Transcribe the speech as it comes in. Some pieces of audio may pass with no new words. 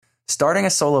Starting a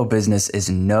solo business is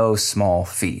no small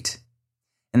feat.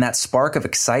 And that spark of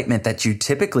excitement that you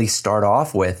typically start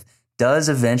off with does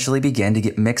eventually begin to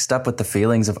get mixed up with the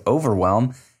feelings of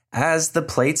overwhelm as the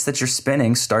plates that you're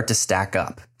spinning start to stack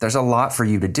up. There's a lot for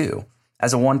you to do.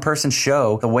 As a one-person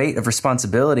show, the weight of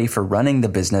responsibility for running the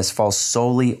business falls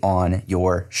solely on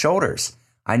your shoulders.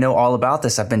 I know all about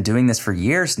this. I've been doing this for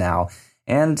years now,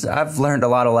 and I've learned a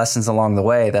lot of lessons along the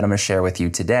way that I'm going to share with you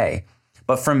today.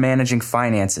 But from managing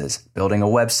finances, building a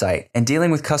website, and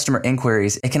dealing with customer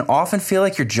inquiries, it can often feel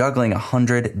like you're juggling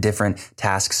 100 different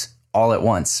tasks all at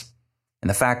once. And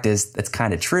the fact is, that's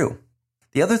kind of true.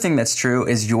 The other thing that's true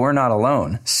is you're not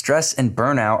alone. Stress and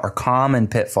burnout are common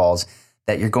pitfalls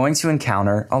that you're going to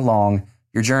encounter along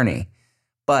your journey.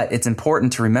 But it's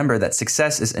important to remember that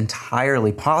success is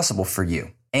entirely possible for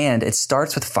you. And it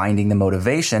starts with finding the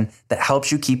motivation that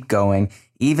helps you keep going,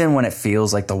 even when it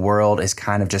feels like the world is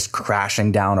kind of just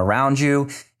crashing down around you.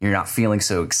 You're not feeling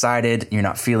so excited. You're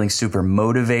not feeling super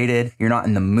motivated. You're not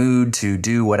in the mood to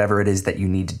do whatever it is that you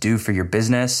need to do for your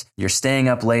business. You're staying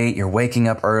up late. You're waking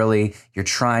up early. You're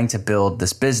trying to build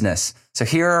this business. So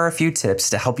here are a few tips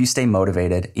to help you stay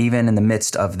motivated, even in the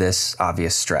midst of this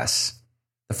obvious stress.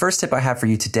 The first tip I have for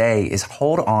you today is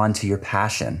hold on to your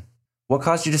passion. What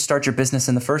caused you to start your business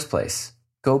in the first place?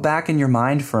 Go back in your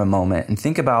mind for a moment and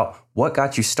think about what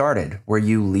got you started. Were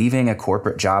you leaving a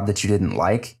corporate job that you didn't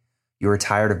like? You were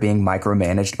tired of being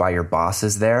micromanaged by your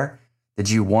bosses there? Did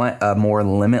you want a more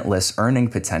limitless earning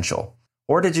potential?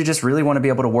 Or did you just really want to be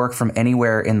able to work from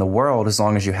anywhere in the world as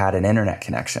long as you had an internet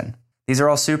connection? These are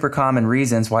all super common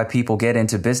reasons why people get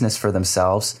into business for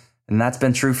themselves, and that's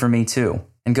been true for me too.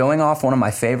 And going off one of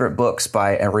my favorite books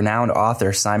by a renowned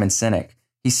author, Simon Sinek,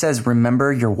 he says,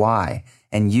 remember your why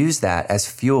and use that as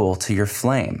fuel to your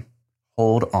flame.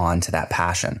 Hold on to that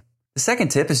passion. The second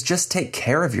tip is just take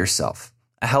care of yourself.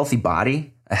 A healthy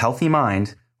body, a healthy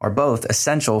mind are both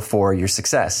essential for your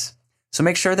success. So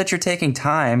make sure that you're taking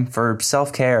time for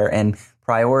self-care and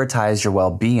prioritize your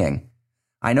well-being.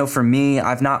 I know for me,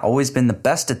 I've not always been the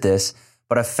best at this,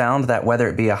 but I've found that whether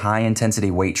it be a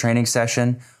high-intensity weight training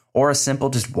session or a simple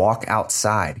just walk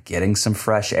outside, getting some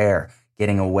fresh air,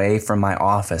 getting away from my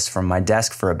office, from my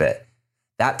desk for a bit,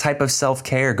 that type of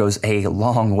self-care goes a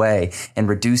long way in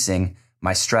reducing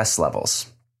my stress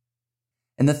levels.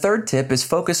 And the third tip is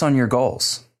focus on your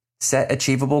goals. Set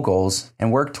achievable goals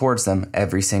and work towards them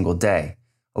every single day.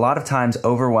 A lot of times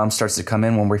overwhelm starts to come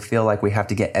in when we feel like we have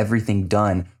to get everything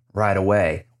done right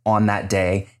away, on that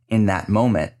day, in that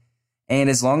moment. And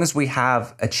as long as we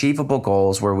have achievable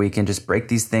goals where we can just break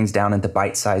these things down into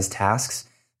bite-sized tasks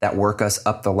that work us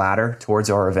up the ladder towards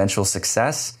our eventual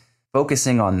success,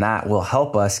 focusing on that will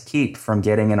help us keep from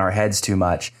getting in our heads too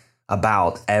much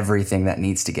about everything that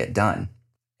needs to get done.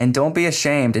 And don't be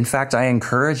ashamed. In fact, I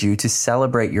encourage you to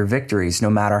celebrate your victories, no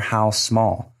matter how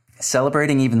small.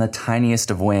 Celebrating even the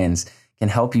tiniest of wins can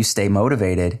help you stay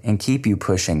motivated and keep you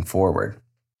pushing forward.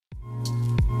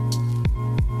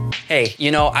 Hey,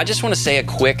 I just want to say a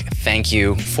quick thank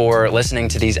you for listening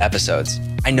to these episodes.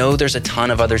 I know there's a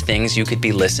ton of other things you could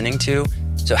be listening to,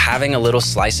 so having a little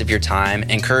slice of your time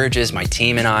encourages my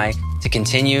team and I to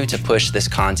continue to push this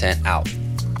content out.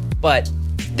 But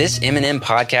this M&M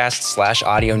podcast /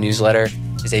 audio newsletter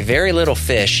is a very little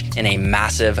fish in a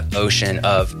massive ocean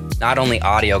of not only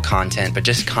audio content, but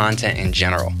just content in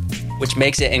general, which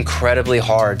makes it incredibly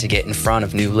hard to get in front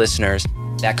of new listeners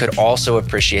that could also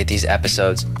appreciate these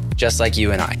episodes just like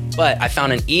you and I. But I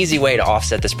found an easy way to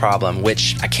offset this problem,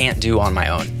 which I can't do on my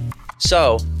own.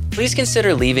 So please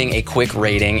consider leaving a quick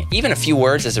rating, even a few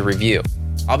words as a review.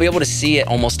 I'll be able to see it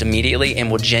almost immediately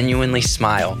and will genuinely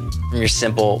smile from your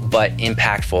simple but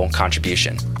impactful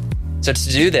contribution. So to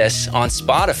do this, on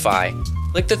Spotify,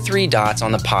 click the 3 dots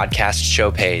on the podcast show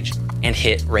page and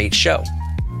hit Rate Show.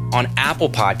 On Apple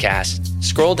Podcasts,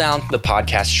 scroll down the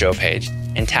podcast show page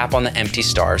and tap on the empty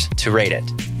stars to rate it.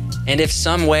 And if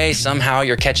some way, somehow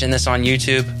you're catching this on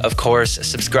YouTube, of course,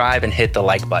 subscribe and hit the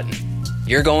like button.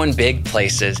 You're going big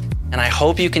places, and I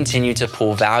hope you continue to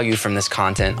pull value from this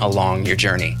content along your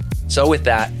journey. So with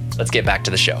that, let's get back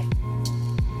to the show.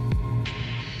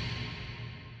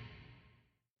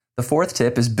 The fourth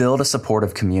tip is build a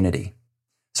supportive community.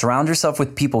 Surround yourself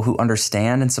with people who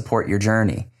understand and support your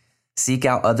journey. Seek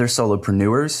out other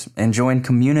solopreneurs and join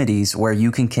communities where you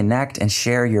can connect and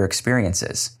share your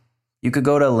experiences. You could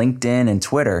go to LinkedIn and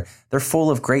Twitter. They're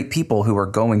full of great people who are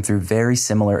going through very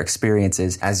similar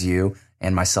experiences as you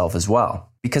and myself as well.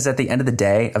 Because at the end of the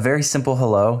day, a very simple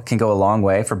hello can go a long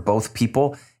way for both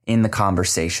people in the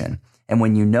conversation. And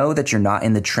when you know that you're not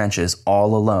in the trenches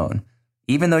all alone,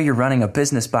 even though you're running a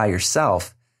business by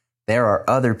yourself, there are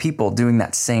other people doing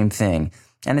that same thing.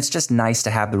 And it's just nice to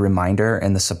have the reminder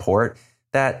and the support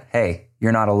that, hey,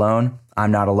 you're not alone.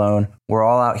 I'm not alone. We're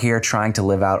all out here trying to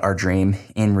live out our dream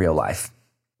in real life.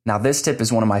 Now, this tip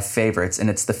is one of my favorites, and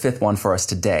it's the fifth one for us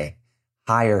today.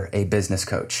 Hire a business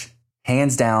coach.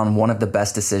 Hands down, one of the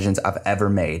best decisions I've ever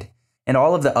made. And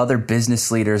all of the other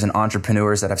business leaders and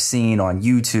entrepreneurs that I've seen on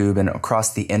YouTube and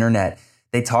across the internet,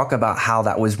 they talk about how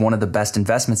that was one of the best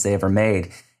investments they ever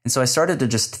made. And so I started to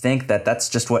just think that that's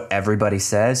just what everybody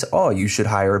says. Oh, you should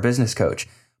hire a business coach.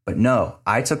 But no,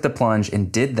 I took the plunge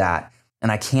and did that.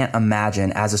 And I can't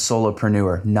imagine as a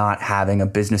solopreneur not having a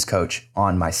business coach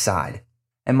on my side.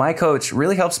 And my coach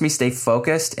really helps me stay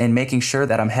focused and making sure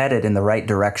that I'm headed in the right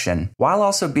direction, while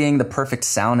also being the perfect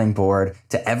sounding board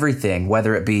to everything,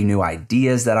 whether it be new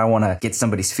ideas that I want to get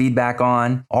somebody's feedback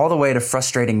on, all the way to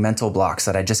frustrating mental blocks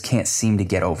that I just can't seem to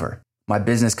get over. My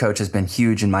business coach has been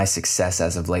huge in my success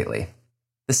as of lately.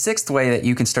 The sixth way that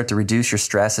you can start to reduce your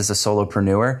stress as a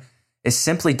solopreneur is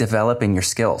simply developing your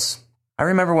skills. I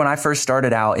remember when I first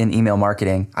started out in email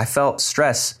marketing, I felt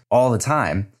stress all the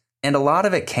time. And a lot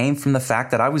of it came from the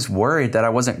fact that I was worried that I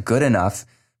wasn't good enough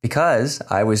because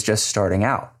I was just starting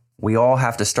out. We all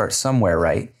have to start somewhere,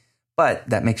 right? But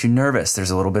that makes you nervous.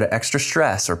 There's a little bit of extra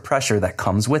stress or pressure that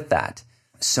comes with that.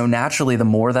 So naturally, the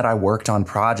more that I worked on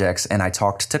projects and I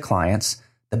talked to clients,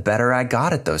 the better I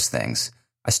got at those things.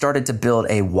 I started to build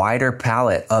a wider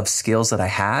palette of skills that I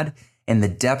had, and the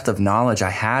depth of knowledge I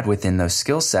had within those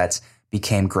skill sets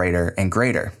became greater and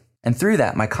greater. And through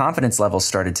that, my confidence levels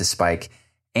started to spike,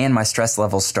 and my stress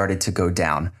levels started to go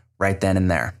down right then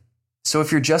and there. So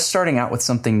if you're just starting out with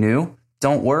something new,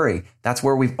 don't worry. That's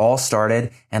where we've all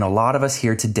started, and a lot of us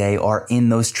here today are in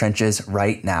those trenches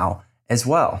right now as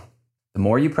well. The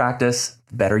more you practice,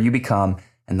 the better you become,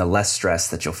 and the less stress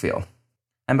that you'll feel.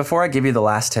 And before I give you the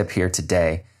last tip here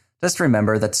today, just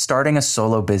remember that starting a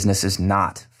solo business is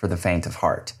not for the faint of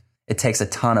heart. It takes a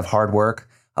ton of hard work,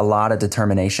 a lot of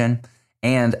determination,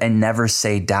 and a never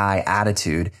say die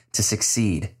attitude to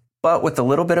succeed. But with a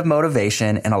little bit of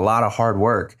motivation and a lot of hard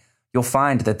work, you'll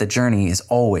find that the journey is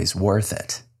always worth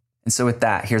it. And so with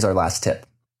that, here's our last tip.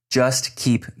 Just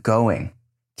keep going.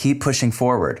 Keep pushing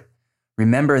forward.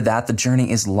 Remember that the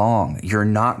journey is long. You're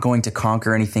not going to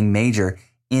conquer anything major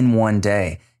in one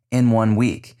day, in 1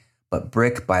 week, but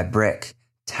brick by brick,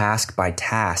 task by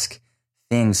task,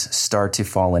 things start to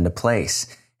fall into place,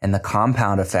 and the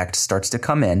compound effect starts to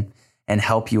come in and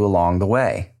help you along the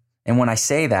way. And when I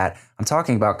say that, I'm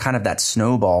talking about kind of that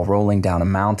snowball rolling down a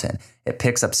mountain. It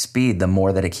picks up speed the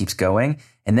more that it keeps going,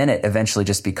 and then it eventually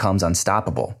just becomes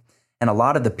unstoppable. And a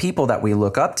lot of the people that we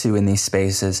look up to in these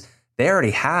spaces, they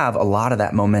already have a lot of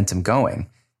that momentum going.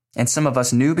 And some of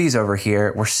us newbies over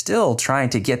here, we're still trying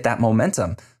to get that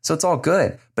momentum. So it's all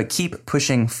good, but keep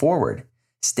pushing forward.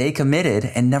 Stay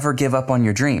committed and never give up on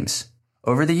your dreams.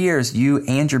 Over the years, you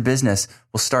and your business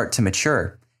will start to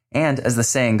mature. And as the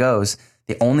saying goes,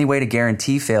 the only way to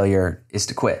guarantee failure is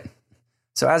to quit.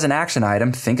 So as an action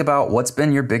item, think about what's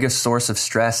been your biggest source of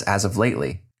stress as of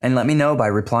lately. And let me know by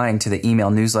replying to the email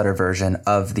newsletter version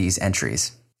of these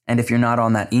entries. And if you're not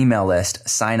on that email list,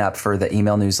 sign up for the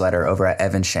email newsletter over at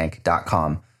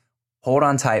evanshank.com. Hold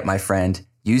on tight, my friend.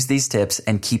 Use these tips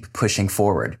and keep pushing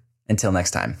forward. Until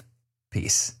next time,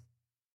 peace.